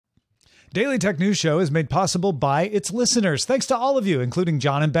Daily Tech News Show is made possible by its listeners. Thanks to all of you, including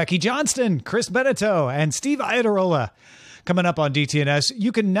John and Becky Johnston, Chris Benito, and Steve Iadarola. Coming up on DTNS,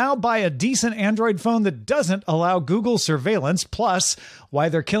 you can now buy a decent Android phone that doesn't allow Google surveillance, plus why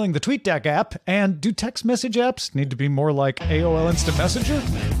they're killing the TweetDeck app, and do text message apps need to be more like AOL Instant Messenger?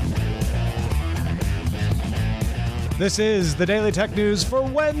 This is the Daily Tech News for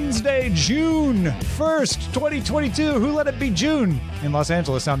Wednesday, June 1st, 2022. Who let it be June? In Los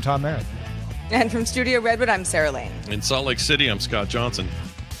Angeles, I'm Tom Merritt. And from Studio Redwood, I'm Sarah Lane. In Salt Lake City, I'm Scott Johnson.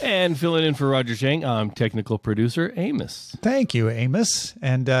 And filling in for Roger Chang, I'm technical producer Amos. Thank you, Amos.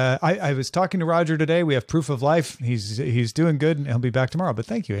 And I was talking to Roger today. We have proof of life. He's doing good, and he'll be back tomorrow. But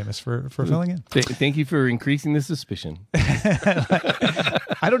thank you, Amos, for filling in. Thank you for increasing the suspicion.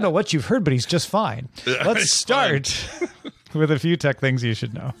 I don't know what you've heard, but he's just fine. Let's start with a few tech things you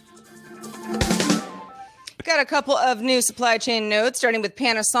should know. Got a couple of new supply chain notes, starting with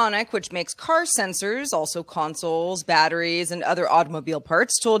Panasonic, which makes car sensors, also consoles, batteries, and other automobile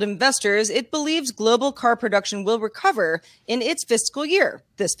parts, told investors it believes global car production will recover in its fiscal year,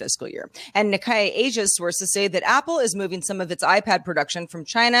 this fiscal year. And Nikkei Asia's sources say that Apple is moving some of its iPad production from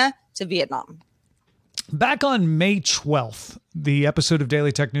China to Vietnam. Back on May 12th, the episode of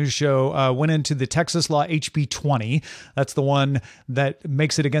Daily Tech News Show went into the Texas law HB 20. That's the one that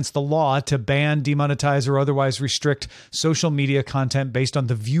makes it against the law to ban, demonetize, or otherwise restrict social media content based on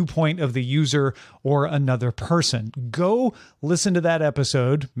the viewpoint of the user or another person. Go listen to that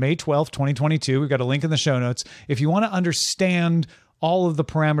episode, May 12th, 2022. We've got a link in the show notes if you want to understand all of the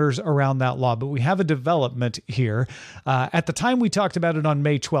parameters around that law. But we have a development here. At the time we talked about it on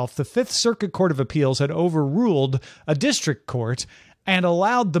May 12th, the Fifth Circuit Court of Appeals had overruled a district court and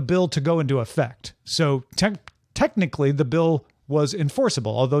allowed the bill to go into effect. So technically, the bill was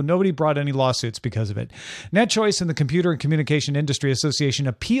enforceable, although nobody brought any lawsuits because of it. NetChoice and the Computer and Communication Industry Association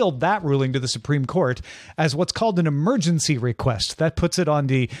appealed that ruling to the Supreme Court as what's called an emergency request. That puts it on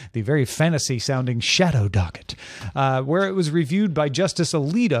the very fantasy-sounding shadow docket, where it was reviewed by Justice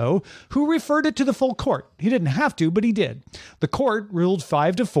Alito, who referred it to the full court. He didn't have to, but he did. The court ruled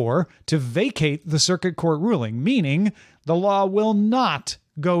 5-4 to vacate the circuit court ruling, meaning the law will not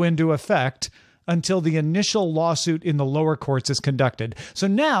go into effect until the initial lawsuit in the lower courts is conducted. So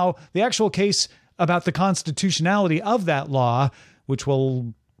now the actual case about the constitutionality of that law, which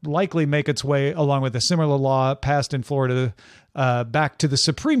will likely make its way along with a similar law passed in Florida back to the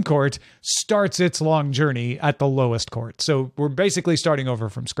Supreme Court, starts its long journey at the lowest court. So we're basically starting over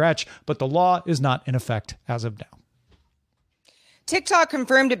from scratch, but the law is not in effect as of now. TikTok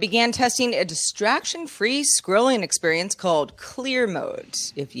confirmed it began testing a distraction-free scrolling experience called Clear Mode.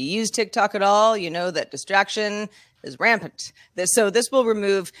 If you use TikTok at all, you know that distraction is rampant. So this will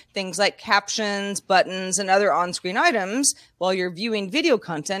remove things like captions, buttons, and other on-screen items while you're viewing video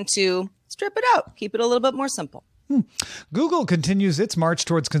content to strip it out, keep it a little bit more simple. Google continues its march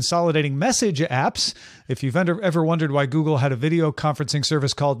towards consolidating message apps. If you've ever wondered why Google had a video conferencing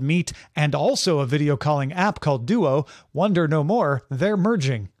service called Meet and also a video calling app called Duo, wonder no more. They're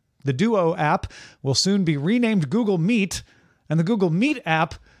merging. The Duo app will soon be renamed Google Meet, and the Google Meet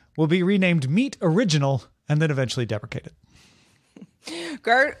app will be renamed Meet Original and then eventually deprecated.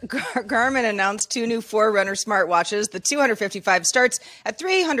 Garmin announced 2 new Forerunner smartwatches. The 255 starts at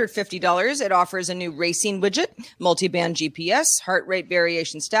 $350. It offers a new racing widget, multi-band GPS, heart rate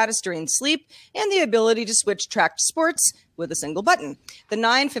variation status during sleep, and the ability to switch tracked sports with a single button. The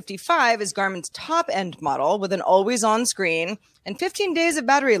 955 is Garmin's top-end model with an always-on screen and 15 days of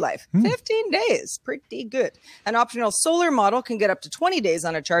battery life. 15 days. Pretty good. An optional solar model can get up to 20 days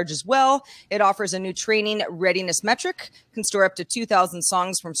on a charge as well. It offers a new training readiness metric, can store up to 2,000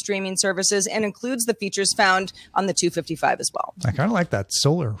 songs from streaming services, and includes the features found on the 255 as well. I kind of like that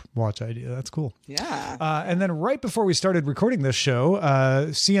solar watch idea. That's cool. Yeah. And then right before we started recording this show,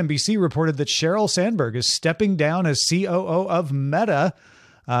 CNBC reported that Sheryl Sandberg is stepping down as COO of Meta,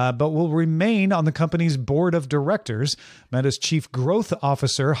 but will remain on the company's board of directors. Meta's chief growth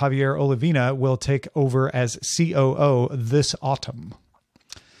officer, Javier Olivina, will take over as COO this autumn.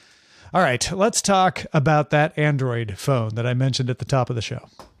 All right, let's talk about that Android phone that I mentioned at the top of the show.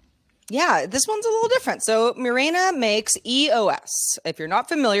 Yeah, this one's a little different. So Murena makes EOS. If you're not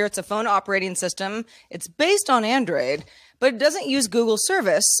familiar, it's a phone operating system. It's based on Android, but it doesn't use Google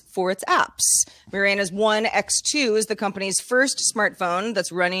service for its apps. Murena's One X2 is the company's first smartphone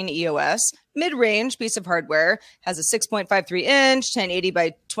that's running EOS. Mid-range piece of hardware, has a 6.53-inch, 1080 by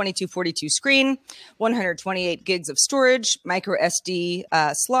 2242 screen, 128 gigs of storage, micro SD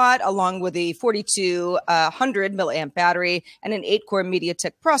slot, along with a 4200 milliamp battery and an 8-core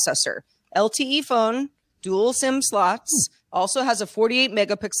MediaTek processor. LTE phone, dual SIM slots, Also has a 48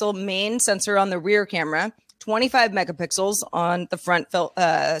 megapixel main sensor on the rear camera, 25 megapixels on the front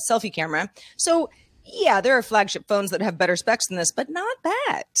selfie camera. So yeah, there are flagship phones that have better specs than this, but not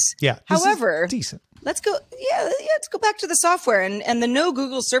bad. Yeah. However, decent. Let's go back to the software and the no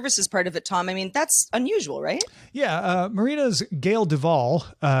Google services part of it, Tom. I mean, that's unusual, right? Yeah. Marina's Gail Duvall,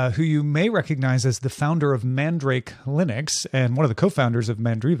 who you may recognize as the founder of Mandrake Linux and one of the co-founders of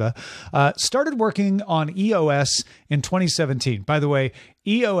Mandriva, started working on EOS in 2017. By the way,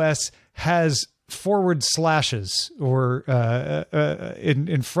 EOS has forward slashes or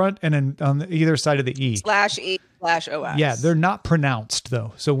in front and on either side of the E. /E/OS. Yeah, they're not pronounced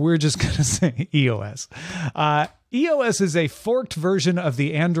though, so we're just going to say EOS. EOS is a forked version of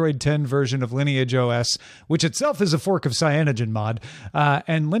the Android 10 version of Lineage OS, which itself is a fork of CyanogenMod,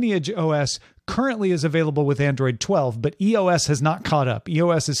 and Lineage OS currently is available with Android 12, but EOS has not caught up.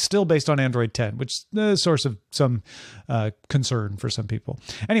 EOS is still based on Android 10, which is the source of some concern for some people.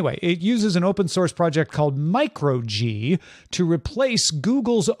 Anyway, it uses an open source project called MicroG to replace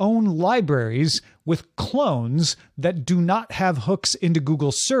Google's own libraries with clones that do not have hooks into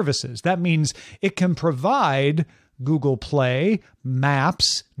Google services. That means it can provide Google Play,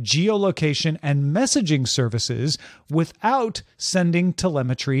 Maps, geolocation, and messaging services without sending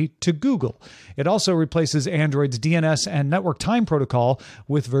telemetry to Google. It also replaces Android's DTNS and network time protocol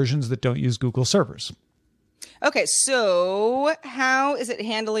with versions that don't use Google servers. Okay, so how is it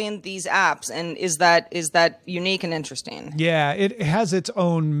handling these apps, and is that unique and interesting? Yeah, it has its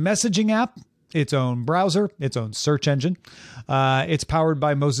own messaging app, its own browser, its own search engine. It's powered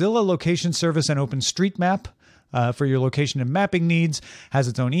by Mozilla Location Service and OpenStreetMap. For your location and mapping needs, has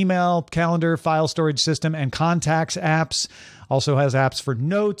its own email, calendar, file storage system, and contacts apps. Also has apps for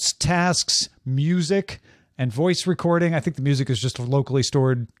notes, tasks, music, and voice recording. I think the music is just locally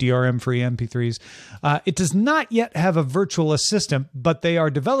stored DRM-free MP3s. It does not yet have a virtual assistant, but they are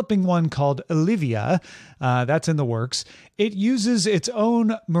developing one called Olivia. That's in the works. It uses its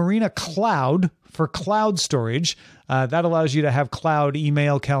own Marina Cloud for cloud storage. That allows you to have cloud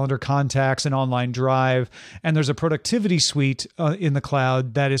email, calendar, contacts, and online drive. And there's a productivity suite in the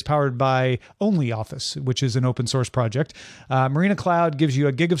cloud that is powered by OnlyOffice, which is an open source project. Marina Cloud gives you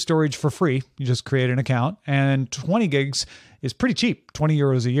a gig of storage for free. You just create an account, and 20 gigs is pretty cheap, 20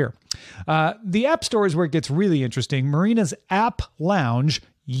 euros a year. The App Store is where it gets really interesting. Marina's App Lounge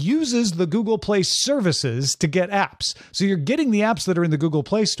uses the Google Play services to get apps. So you're getting the apps that are in the Google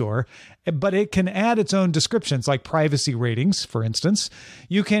Play Store, but it can add its own descriptions like privacy ratings, for instance.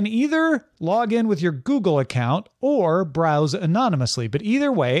 You can either log in with your Google account or browse anonymously. But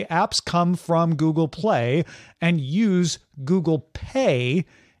either way, apps come from Google Play and use Google Pay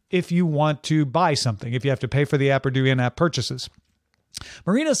if you want to buy something, if you have to pay for the app or do in-app purchases.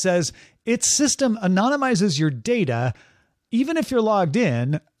 Marina says its system anonymizes your data even if you're logged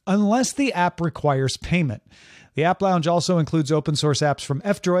in, unless the app requires payment. The App Lounge also includes open source apps from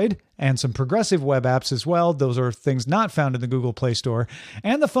F-Droid and some progressive web apps as well. Those are things not found in the Google Play Store.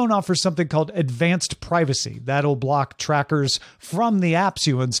 And the phone offers something called Advanced Privacy. That'll block trackers from the apps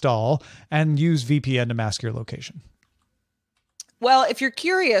you install and use VPN to mask your location. Well, if you're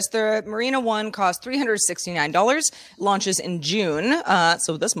curious, the Marina One costs $369, launches in June,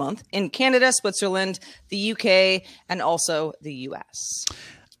 so this month, in Canada, Switzerland, the UK, and also the US.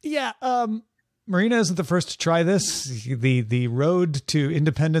 Yeah, Marina isn't the first to try this. The road to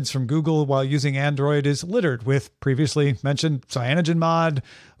independence from Google while using Android is littered with previously mentioned CyanogenMod,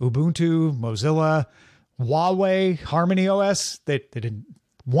 Ubuntu, Mozilla, Huawei, Harmony OS. They didn't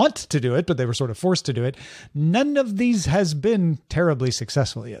want to do it, but they were sort of forced to do it. None of these has been terribly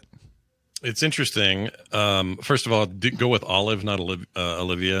successful yet. It's interesting. First of all, go with Olive, not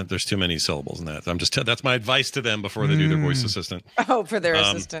Olivia. There's too many syllables in that. That's my advice to them before they do their voice assistant. Oh, for their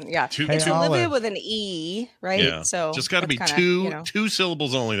assistant, yeah. It's Olivia with an E, right? Yeah. So just got to be two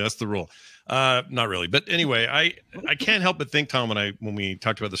syllables only. That's the rule. Not really, but anyway, I can't help but think, Tom, when we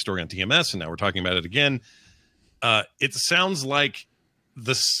talked about the story on TMS, and now we're talking about it again. It sounds like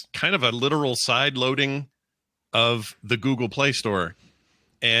this kind of a literal side loading of the Google Play Store,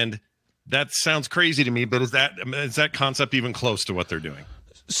 and that sounds crazy to me. But is that concept even close to what they're doing?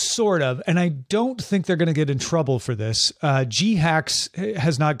 Sort of, and I don't think they're going to get in trouble for this. GHacks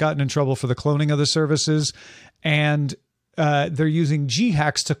has not gotten in trouble for the cloning of the services, and they're using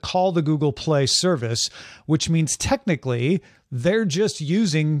GHacks to call the Google Play service, which means technically they're just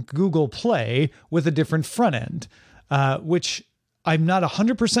using Google Play with a different front end, which I'm not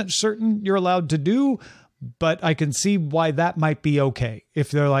 100% certain you're allowed to do, but I can see why that might be okay.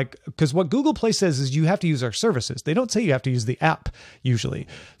 If they're like, because what Google Play says is you have to use our services. They don't say you have to use the app usually.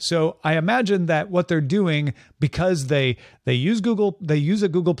 So I imagine that what they're doing, because they use a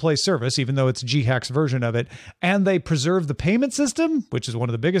Google Play service, even though it's Ghack's version of it, and they preserve the payment system, which is one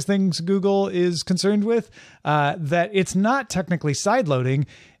of the biggest things Google is concerned with, that it's not technically sideloading.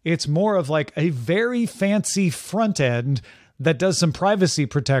 It's more of like a very fancy front end that does some privacy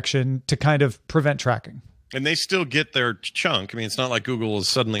protection to kind of prevent tracking. And they still get their chunk. I mean, it's not like Google is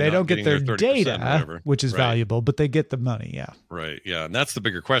suddenly they not don't get their data, which is right. valuable, but they get the money. Yeah. Right. Yeah. And that's the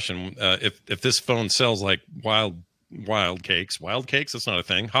bigger question. If this phone sells like wild cakes, that's not a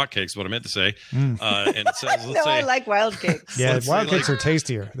thing. Hot cakes, what I meant to say. And it says, no, I like wild cakes. Yeah, wild cakes are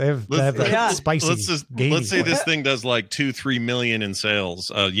tastier. They have that spicy. Let's say this thing does like 2-3 million in sales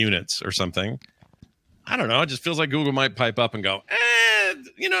units or something. I don't know. It just feels like Google might pipe up and go,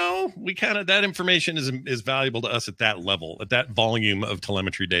 we kind of, that information is valuable to us at that level, at that volume of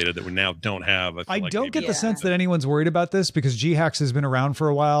telemetry data that we now don't have. I don't get the sense that anyone's worried about this because Ghack has been around for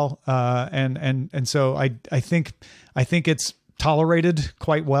a while. And so I think it's tolerated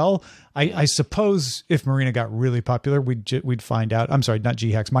quite well. I suppose if Marina got really popular, we'd find out. I'm sorry, not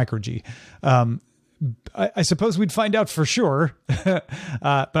Ghack, Micro G. I suppose we'd find out for sure, but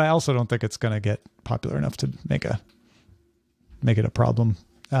I also don't think it's going to get popular enough to make it a problem.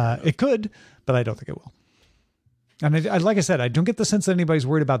 It could, but I don't think it will. And like I said, I don't get the sense that anybody's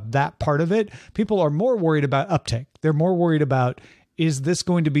worried about that part of it. People are more worried about uptake. They're more worried about, is this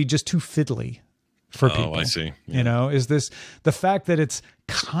going to be just too fiddly for people? Oh, I see. Yeah. Is this the fact that it's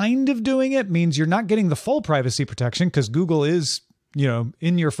kind of doing it means you're not getting the full privacy protection because Google is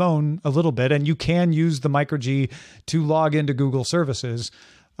in your phone a little bit, and you can use the Micro G to log into Google services.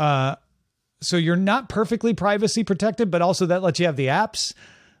 So you're not perfectly privacy protected, but also that lets you have the apps.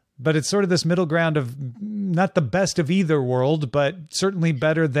 But it's sort of this middle ground of not the best of either world, but certainly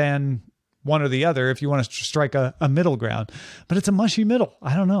better than one or the other if you want to strike a middle ground. But it's a mushy middle.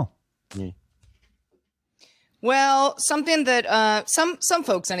 I don't know. Well, something that some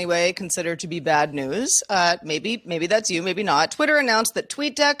folks anyway consider to be bad news. Maybe that's you, maybe not. Twitter announced that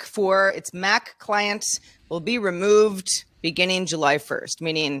TweetDeck for its Mac client will be removed beginning July 1st,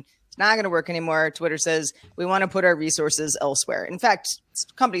 meaning it's not going to work anymore. Twitter says we want to put our resources elsewhere. In fact,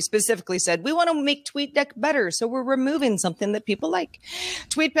 the company specifically said we want to make TweetDeck better, so we're removing something that people like.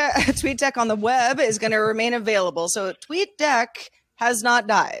 TweetDeck on the web is going to remain available. So TweetDeck has not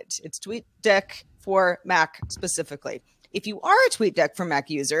died. It's TweetDeck for Mac specifically. If you are a TweetDeck for Mac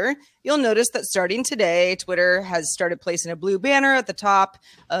user, you'll notice that starting today, Twitter has started placing a blue banner at the top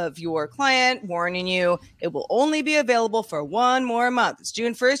of your client, warning you it will only be available for one more month. It's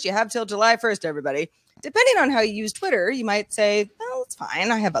June 1st. You have till July 1st, everybody. Depending on how you use Twitter, you might say, well, it's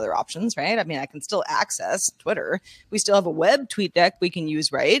fine. I have other options, right? I mean, I can still access Twitter. We still have a web TweetDeck we can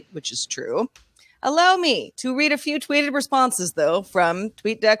use, right? Which is true. Allow me to read a few tweeted responses, though, from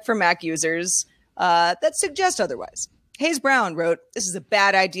TweetDeck for Mac users that suggest otherwise. Hayes Brown wrote, "This is a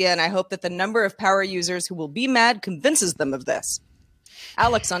bad idea, and I hope that the number of power users who will be mad convinces them of this."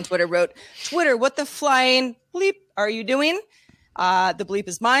 Alex on Twitter wrote, "Twitter, what the flying bleep are you doing?" The bleep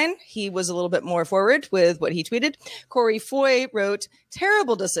is mine. He was a little bit more forward with what he tweeted. Corey Foy wrote,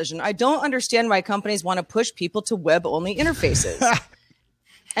 "Terrible decision. I don't understand why companies want to push people to web-only interfaces."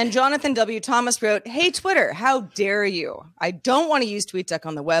 And Jonathan W. Thomas wrote, "Hey, Twitter, how dare you? I don't want to use TweetDeck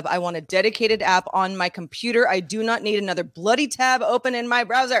on the web. I want a dedicated app on my computer. I do not need another bloody tab open in my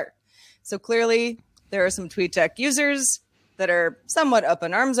browser." So clearly, there are some TweetDeck users that are somewhat up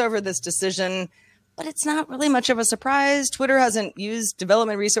in arms over this decision, but it's not really much of a surprise. Twitter hasn't used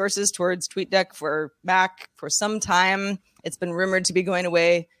development resources towards TweetDeck for Mac for some time. It's been rumored to be going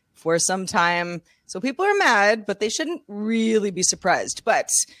away for some time. So people are mad, but they shouldn't really be surprised. But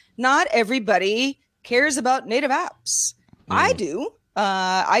not everybody cares about native apps. I do.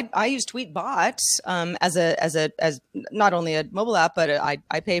 I use Tweetbot as not only a mobile app, but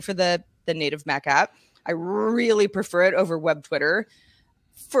I pay for the native Mac app. I really prefer it over web Twitter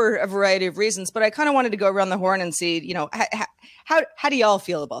for a variety of reasons. But I kind of wanted to go around the horn and see, how do y'all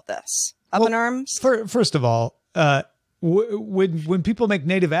feel about this? Up in arms? First of all, when people make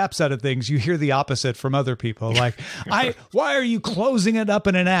native apps out of things, you hear the opposite from other people. Like, why are you closing it up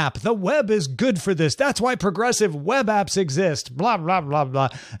in an app? The web is good for this. That's why progressive web apps exist. Blah, blah, blah, blah.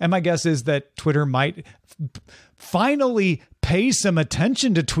 And my guess is that Twitter might finally pay some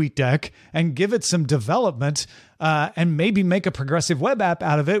attention to TweetDeck and give it some development and maybe make a progressive web app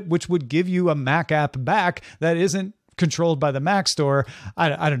out of it, which would give you a Mac app back that isn't controlled by the Mac store.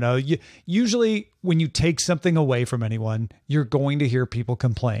 I don't know. Usually when you take something away from anyone, you're going to hear people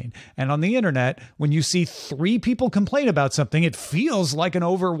complain. And on the internet, when you see 3 people complain about something, it feels like an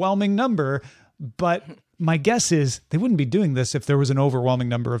overwhelming number. But my guess is they wouldn't be doing this if there was an overwhelming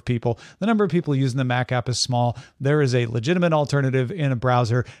number of people. The number of people using the Mac app is small. There is a legitimate alternative in a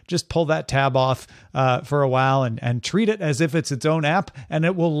browser. Just pull that tab off for a while and treat it as if it's its own app, and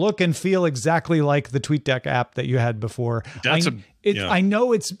it will look and feel exactly like the TweetDeck app that you had before. I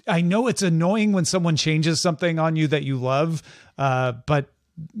know it's annoying when someone changes something on you that you love, but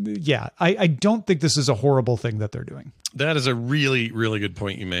yeah, I don't think this is a horrible thing that they're doing. That is a really, really good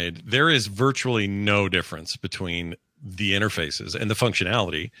point you made. There is virtually no difference between the interfaces and the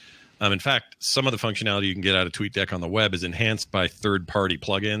functionality. In fact, some of the functionality you can get out of TweetDeck on the web is enhanced by third-party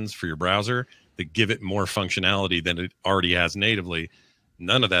plugins for your browser that give it more functionality than it already has natively.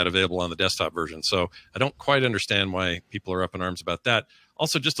 None of that available on the desktop version. So I don't quite understand why people are up in arms about that.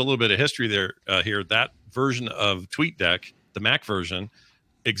 Also, just a little bit of history there here. That version of TweetDeck, the Mac version,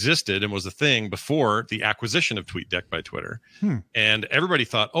 existed and was a thing before the acquisition of TweetDeck by Twitter. And everybody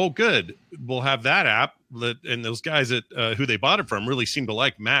thought, oh, good, we'll have that app. And those guys that who they bought it from really seem to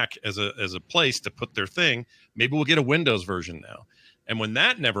like Mac as a place to put their thing. Maybe we'll get a Windows version now. And when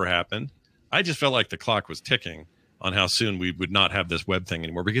that never happened, I just felt like the clock was ticking on how soon we would not have this web thing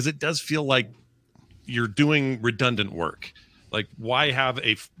anymore, because it does feel like you're doing redundant work. Like, why have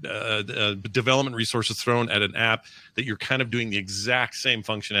a development resources thrown at an app that you're kind of doing the exact same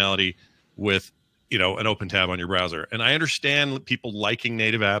functionality with, an open tab on your browser? And I understand people liking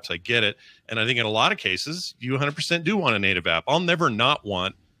native apps. I get it. And I think in a lot of cases, you 100% do want a native app. I'll never not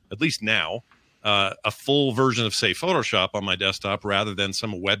want, at least now, a full version of, say, Photoshop on my desktop rather than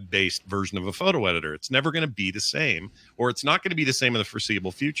some web-based version of a photo editor. It's never going to be the same, or it's not going to be the same in the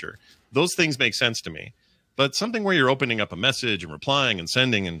foreseeable future. Those things make sense to me. But something where you're opening up a message and replying and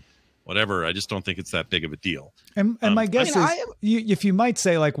sending and whatever, I just don't think it's that big of a deal. And my guess is, if you might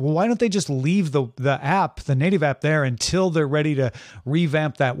say, like, well, why don't they just leave the app, the native app there until they're ready to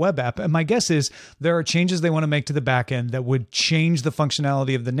revamp that web app? And my guess is there are changes they want to make to the back end that would change the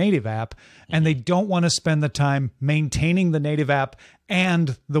functionality of the native app. And they don't want to spend the time maintaining the native app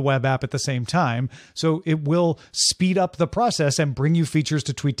and the web app at the same time. So it will speed up the process and bring you features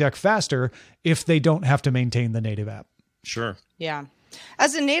to TweetDeck faster if they don't have to maintain the native app. Sure. Yeah.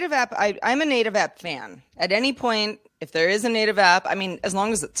 As a native app, I'm a native app fan. At any point, if there is a native app, I mean, as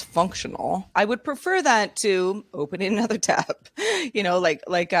long as it's functional, I would prefer that to opening another tab. Like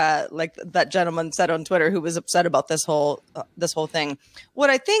that gentleman said on Twitter who was upset about this whole thing. What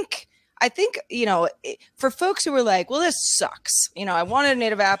I think, for folks who were like, well, this sucks. I wanted a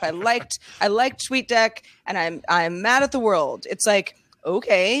native app. I liked TweetDeck, and I'm mad at the world. It's like,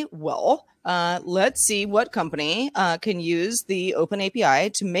 okay, well, let's see what company can use the open API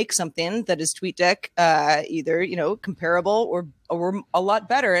to make something that is TweetDeck either comparable or a lot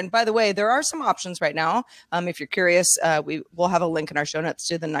better. And by the way, there are some options right now. If you're curious, we'll have a link in our show notes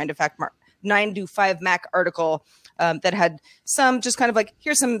to the 9 to 5 Mac article that had some just kind of like,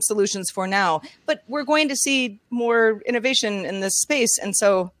 here's some solutions for now. But we're going to see more innovation in this space. And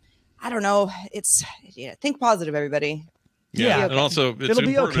so, I don't know. Think positive, everybody. Yeah, okay. And also it's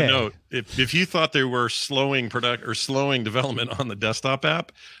important to note, if you thought they were slowing development on the desktop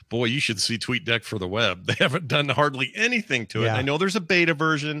app, boy, you should see TweetDeck for the web. They haven't done hardly anything to it. I know there's a beta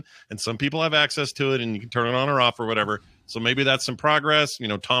version, and some people have access to it, and you can turn it on or off or whatever. So maybe that's some progress.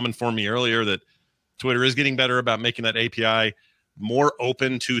 Tom informed me earlier that Twitter is getting better about making that API more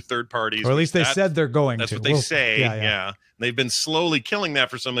open to third parties. Or at least they said they're going to. That's what they say. Yeah. They've been slowly killing that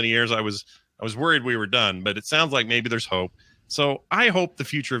for so many years. I was worried we were done, but it sounds like maybe there's hope. So I hope the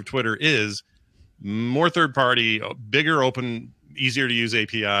future of Twitter is more third-party, bigger, open, easier to use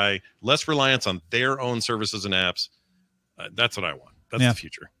API, less reliance on their own services and apps. That's what I want. That's the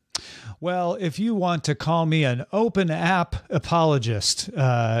future. Well, if you want to call me an open app apologist,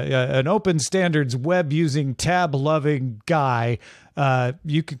 an open standards web using tab loving guy,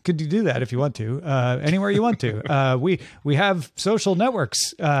 you could do that if you want to, anywhere you want to. We have social networks.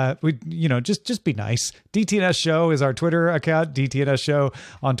 Just be nice. DTNS Show is our Twitter account, DTNS Show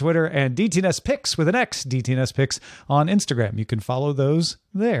on Twitter, and DTNS Pics with an X, DTNS Pics on Instagram. You can follow those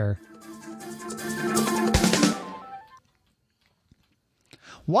there.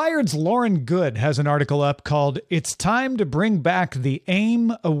 Wired's Lauren Good has an article up called "It's Time to Bring Back the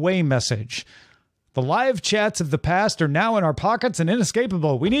AIM Away Message. The live chats of the past are now in our pockets and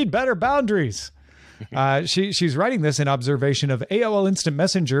inescapable. We need better boundaries." She's writing this in observation of AOL Instant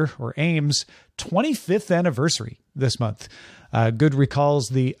Messenger, or AIM's 25th anniversary this month. Good recalls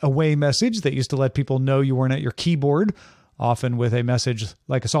the away message that used to let people know you weren't at your keyboard, often with a message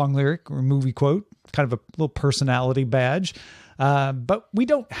like a song lyric or movie quote, kind of a little personality badge. But we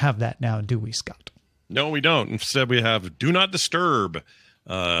don't have that now, do we, Scott? No, we don't. Instead, we have Do Not Disturb.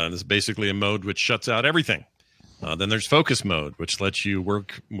 This is basically a mode which shuts out everything. Then there's focus mode, which lets you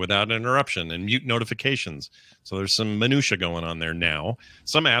work without interruption, and mute notifications. So there's some minutia going on there now.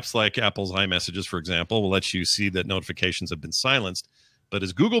 Some apps like Apple's iMessages, for example, will let you see that notifications have been silenced. But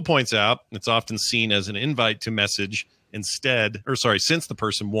as Google points out, it's often seen as an invite to message since the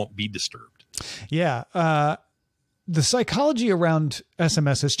person won't be disturbed. Yeah. The psychology around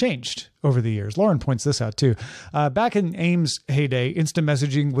SMS has changed over the years. Lauren points this out too. Back in AIM's heyday, instant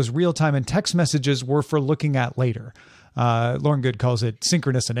messaging was real-time and text messages were for looking at later. Lauren Good calls it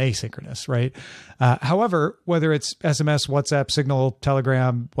synchronous and asynchronous, right? However, whether it's SMS, WhatsApp, Signal,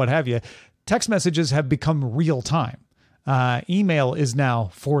 Telegram, what have you, text messages have become real-time. Email is now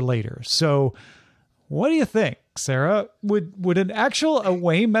for later. So what do you think, Sarah? Would an actual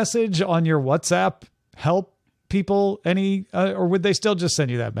away message on your WhatsApp help people any, or would they still just send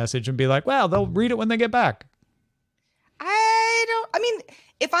you that message and be like, well, they'll read it when they get back? I mean,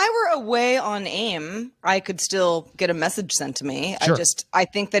 if I were away on AIM, I could still get a message sent to me. Sure. I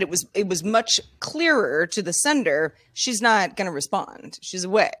think that it was much clearer to the sender. She's not going to respond. She's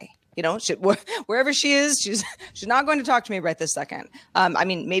away. You know, wherever she is, she's not going to talk to me right this second. I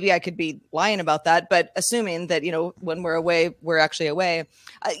mean, maybe I could be lying about that, but assuming that, you know, when we're away, we're actually away.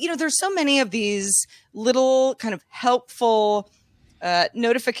 You know, there's so many of these little kind of helpful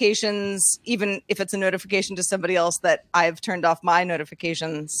notifications, even if it's a notification to somebody else that I've turned off my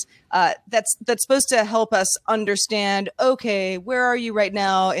notifications, that's supposed to help us understand, okay, where are you right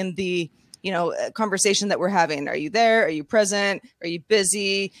now in the conversation that we're having? Are you there? Are you present? Are you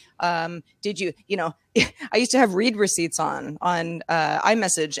busy? Did you, I used to have read receipts on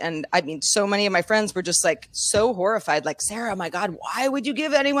iMessage. And I mean, so many of my friends were just like so horrified, like, Sarah, my God, why would you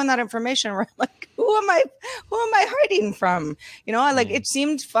give anyone that information? We're like, who am I hiding from? It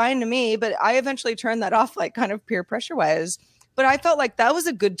seemed fine to me, but I eventually turned that off, like kind of peer pressure wise. But I felt like that was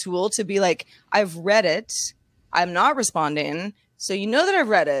a good tool to be like, I've read it. I'm not responding. So you know that I've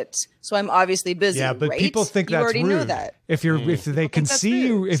read it, so I'm obviously busy. Yeah, but right? people think you that's already rude. Know that. If they can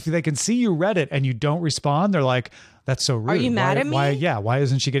see you read it and you don't respond, they're like, "That's so rude." Are you mad at me? Why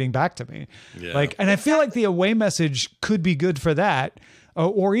isn't she getting back to me? Yeah. I feel like the away message could be good for that,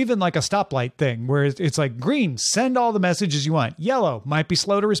 or even like a stoplight thing where it's like green, send all the messages you want. Yellow might be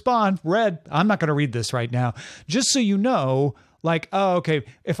slow to respond. Red, I'm not going to read this right now. Just so you know. Like, oh, okay,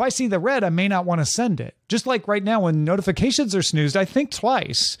 if I see the red, I may not want to send it. Just like right now when notifications are snoozed, I think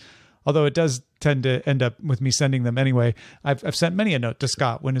twice. Although it does tend to end up with me sending them anyway. I've sent many a note to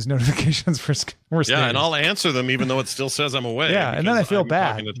Scott when his notifications were snoozed. Yeah, and I'll answer them even though it still says I'm away. Yeah, and then I feel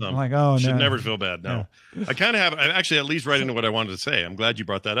bad. I'm like, oh, no. Should never feel bad, no. Yeah. I actually at least right into what I wanted to say. I'm glad you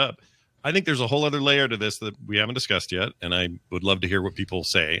brought that up. I think there's a whole other layer to this that we haven't discussed yet, and I would love to hear what people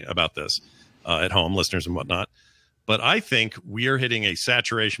say about this at home, listeners and whatnot. But I think we are hitting a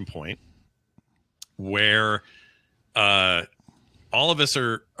saturation point where all of us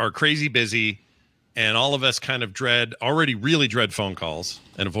are crazy busy, and all of us kind of really dread phone calls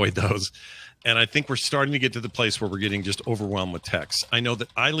and avoid those. And I think we're starting to get to the place where we're getting just overwhelmed with texts. I know that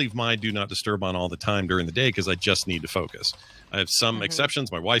I leave my Do Not Disturb on all the time during the day because I just need to focus. I have some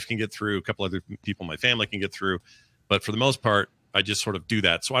exceptions. My wife can get through. A couple other people in my family can get through. But for the most part, I just sort of do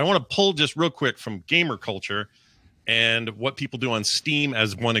that. So I want to pull just real quick from gamer culture and what people do on Steam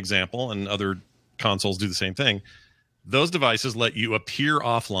as one example, and other consoles do the same thing. Those devices let you appear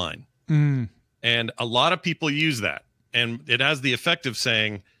offline. And a lot of people use that. And it has the effect of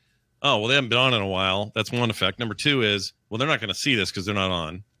saying, oh, well, they haven't been on in a while. That's one effect. Number two is, well, they're not going to see this because they're not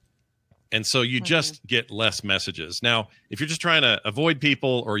on. And so you just get less messages. Now, if you're just trying to avoid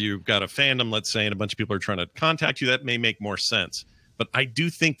people, or you've got a fandom, let's say, and a bunch of people are trying to contact you, that may make more sense. But I do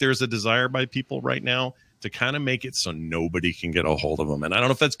think there's a desire by people right now to kind of make it so nobody can get a hold of them. And I don't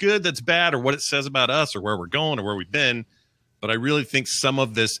know if that's good, that's bad, or what it says about us, or where we're going, or where we've been. But I really think some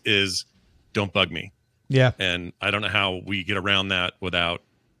of this is don't bug me. Yeah. And I don't know how we get around that without,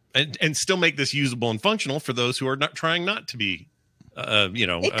 and still make this usable and functional for those who are trying not to be, hard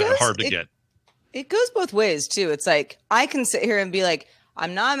to get. It goes both ways too. It's like, I can sit here and be like,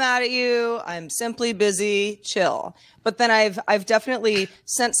 I'm not mad at you. I'm simply busy, chill. But then I've definitely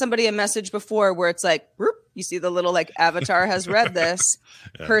sent somebody a message before where it's like, you see the little like avatar has read this.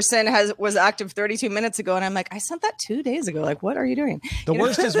 Person was active 32 minutes ago. And I'm like, I sent that 2 days ago. Like, what are you doing? The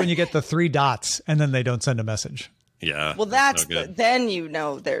worst is when you get the 3 dots and then they don't send a message. Yeah. Well, that's then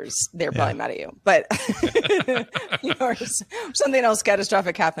they're probably mad at you, but or something else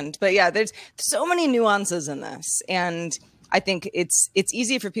catastrophic happened. But yeah, there's so many nuances in this, and I think it's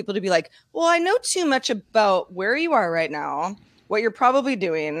easy for people to be like, well, I know too much about where you are right now, what you're probably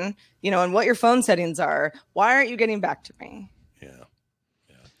doing, and what your phone settings are. Why aren't you getting back to me?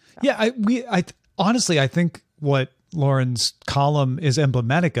 Yeah. Honestly, I think what Lauren's column is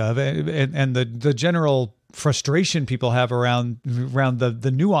emblematic of, and the general frustration people have around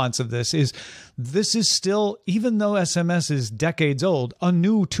the nuance of this is still, even though SMS is decades old, a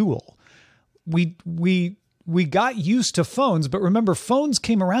new tool. We got used to phones, but remember, phones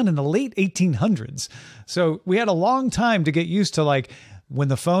came around in the late 1800s. So we had a long time to get used to, like, when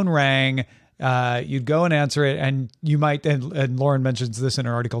the phone rang, you'd go and answer it, and you might, and Lauren mentions this in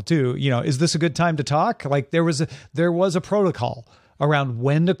her article too, is this a good time to talk? Like, there was a protocol around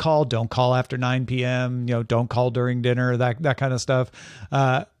when to call. Don't call after 9 p.m. Don't call during dinner, that kind of stuff.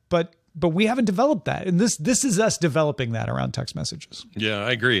 But we haven't developed that. And this is us developing that around text messages. Yeah,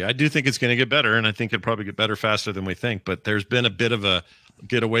 I agree. I do think it's going to get better, and I think it'll probably get better faster than we think. But there's been a bit of a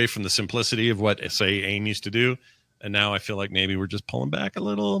get away from the simplicity of what, say, AIM used to do. And now I feel like maybe we're just pulling back a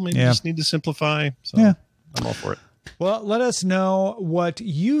little. Maybe we just need to simplify. So I'm all for it. Well, let us know what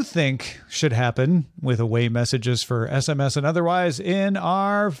you think should happen with away messages for SMS and otherwise in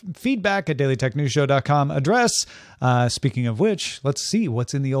our feedback at dailytechnewsshow.com address. Speaking of which, let's see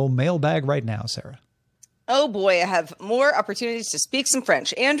what's in the old mailbag right now, Sarah. Oh boy, I have more opportunities to speak some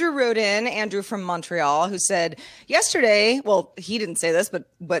French. Andrew wrote in, Andrew from Montreal, who said yesterday, well, he didn't say this,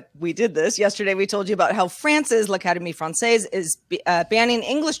 but we did this. Yesterday, we told you about how France's L'Académie Française is banning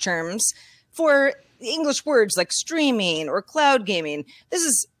English terms for English words like streaming or cloud gaming. This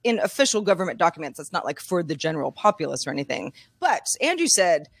is in official government documents. It's not like for the general populace or anything. But Andrew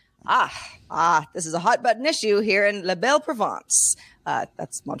said, this is a hot button issue here in La Belle Provence.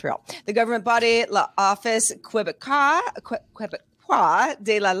 That's Montreal. The government body, l'Office Québécois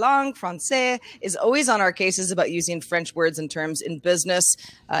de la langue française, is always on our cases about using French words and terms in business.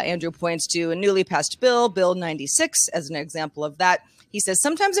 Andrew points to a newly passed bill, Bill 96, as an example of that. He says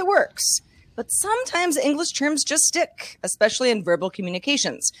sometimes it works, but sometimes English terms just stick, especially in verbal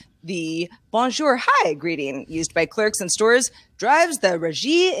communications. The bonjour, hi greeting used by clerks in stores drives the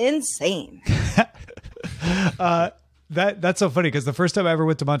régie insane. That's so funny, because the first time I ever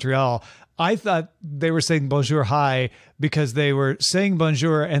went to Montreal, I thought they were saying bonjour, hi, because they were saying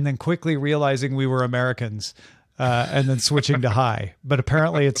bonjour and then quickly realizing we were Americans. And then switching to hi, but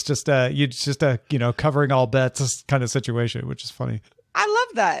apparently it's just a covering all bets kind of situation, which is funny. I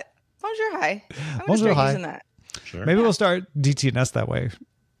love that. Bonjour, hi. I'm going to start using that. Sure. Maybe we'll start DTNS that way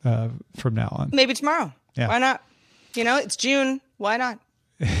from now on. Maybe tomorrow. Yeah. Why not? It's June. Why not?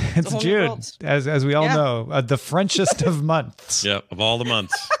 It's June, as we all know, the Frenchest of months. Yeah, of all the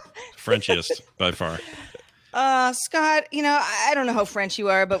months, Frenchiest by far. Scott, I don't know how French you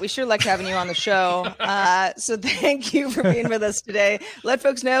are, but we sure like having you on the show. So thank you for being with us today. Let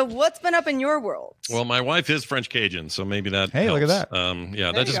folks know what's been up in your world. Well, my wife is French Cajun, so maybe that helps. Look at that.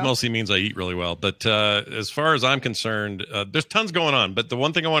 That just mostly means I eat really well. But as far as I'm concerned, there's tons going on. But the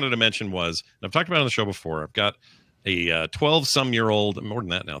one thing I wanted to mention was, and I've talked about it on the show before, I've got a 12-some-year-old, more than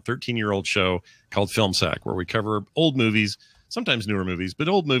that now, 13-year-old show called Film Sack, where we cover old movies, sometimes newer movies, but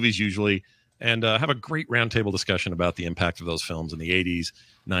old movies usually, and have a great roundtable discussion about the impact of those films in the 80s,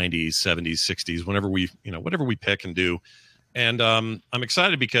 90s, 70s, 60s, whatever we pick and do. And I'm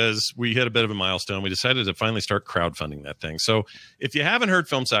excited because we hit a bit of a milestone. We decided to finally start crowdfunding that thing. So if you haven't heard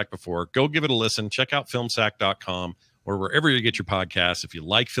Film Sack before, go give it a listen. Check out filmsack.com or wherever you get your podcasts. If you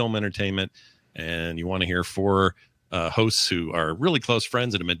like film entertainment and you want to hear four hosts who are really close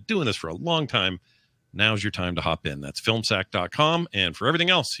friends and have been doing this for a long time, now's your time to hop in. That's filmsack.com. And for everything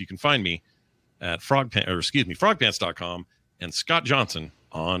else, you can find me at frogpants.com and Scott Johnson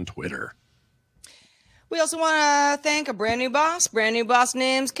on Twitter. We also want to thank a brand new boss. Brand new boss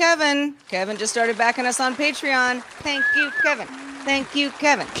name's Kevin. Kevin just started backing us on Patreon. Thank you, Kevin. Thank you,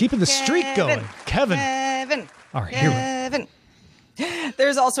 Kevin. Keeping the streak going. Kevin. Our hero. Kevin.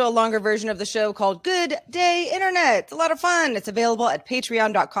 There's also a longer version of the show called Good Day Internet. It's a lot of fun. It's available at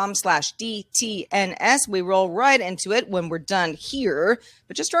patreon.com/DTNS. We roll right into it when we're done here.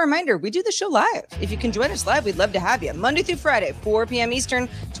 But just a reminder, we do the show live. If you can join us live, we'd love to have you. Monday through Friday, 4 p.m. Eastern,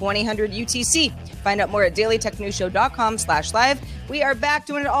 2000 UTC. Find out more at dailytechnewsshow.com/live. We are back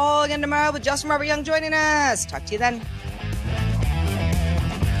doing it all again tomorrow with Justin Robert Young joining us. Talk to you then.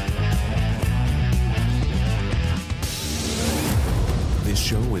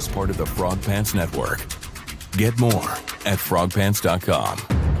 show is part of the Frog Pants Network. Get more at frogpants.com.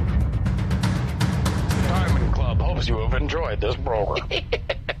 Diamond Club hopes you have enjoyed this program.